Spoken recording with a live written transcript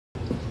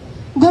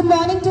Good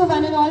morning to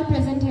one and all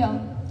present here.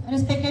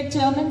 Respected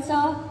Chairman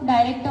Sir,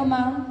 Director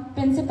Ma'am,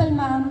 Principal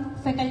Ma'am,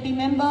 faculty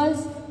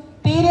members,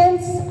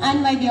 parents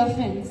and my dear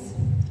friends.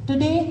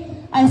 Today,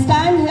 I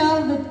stand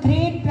here with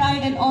great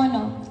pride and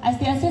honor as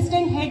the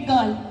Assistant Head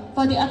Girl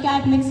for the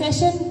academic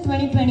session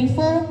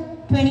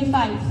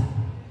 2024-25.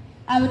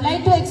 I would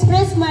like to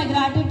express my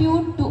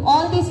gratitude to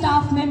all the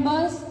staff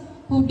members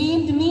who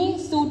deemed me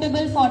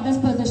suitable for this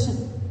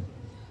position.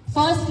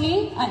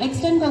 Firstly, I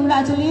extend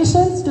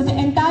congratulations to the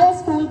entire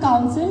school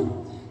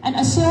council and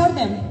assure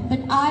them that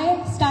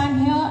I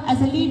stand here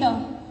as a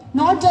leader,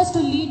 not just to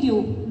lead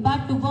you,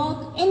 but to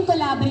work in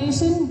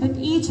collaboration with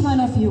each one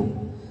of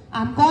you.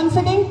 I am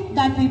confident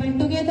that we will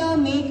together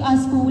make our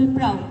school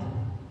proud.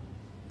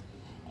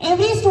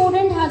 Every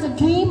student has a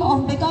dream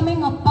of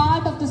becoming a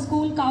part of the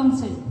school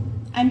council,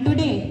 and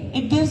today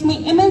it gives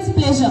me immense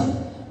pleasure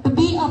to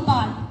be a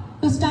part,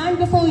 to stand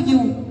before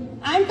you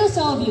and to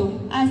serve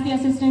you as the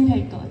assistant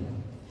head girl.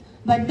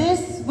 But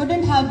this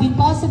wouldn't have been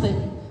possible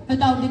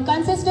without the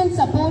consistent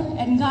support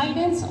and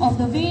guidance of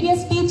the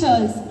various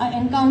teachers I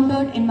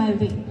encountered in my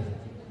way.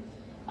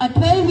 A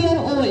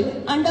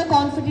 12-year-old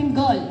underconfident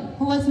girl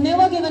who was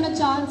never given a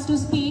chance to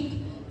speak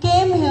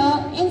came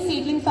here in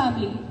Seedling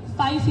family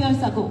 5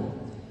 years ago,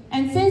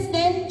 and since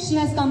then she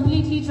has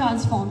completely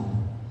transformed.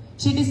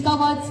 She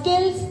discovered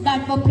skills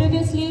that were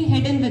previously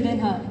hidden within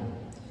her,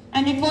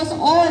 and it was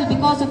all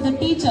because of the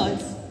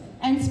teachers,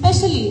 and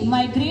especially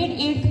my grade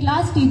 8th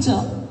class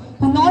teacher,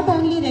 who not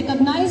only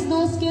recognized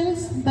those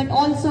skills but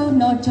also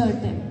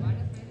nurtured them.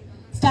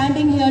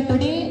 Standing here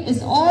today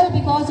is all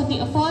because of the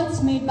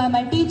efforts made by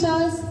my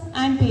teachers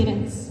and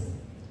parents.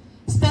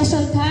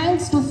 Special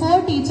thanks to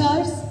 4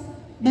 teachers,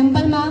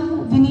 Dimple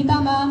ma'am,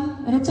 Vinita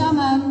ma'am, Richa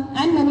ma'am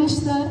and Manish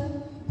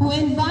sir, who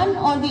in one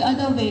or the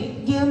other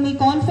way gave me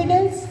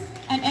confidence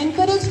and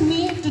encouraged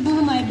me to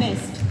do my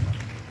best.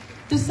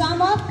 To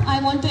sum up, I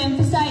want to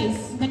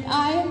emphasize that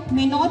I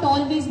may not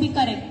always be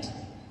correct,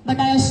 but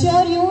I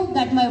assure you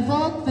that my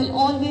work will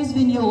always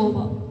win you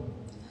over.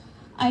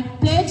 I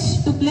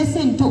pledge to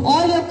listen to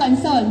all your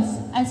concerns,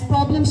 as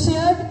problem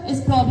shared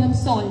is problem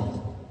solved.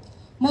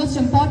 Most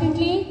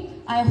importantly,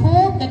 I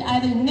hope that I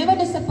will never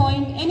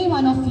disappoint any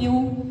one of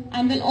you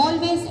and will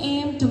always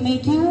aim to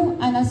make you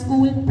and our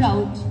school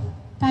proud.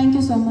 Thank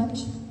you so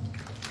much.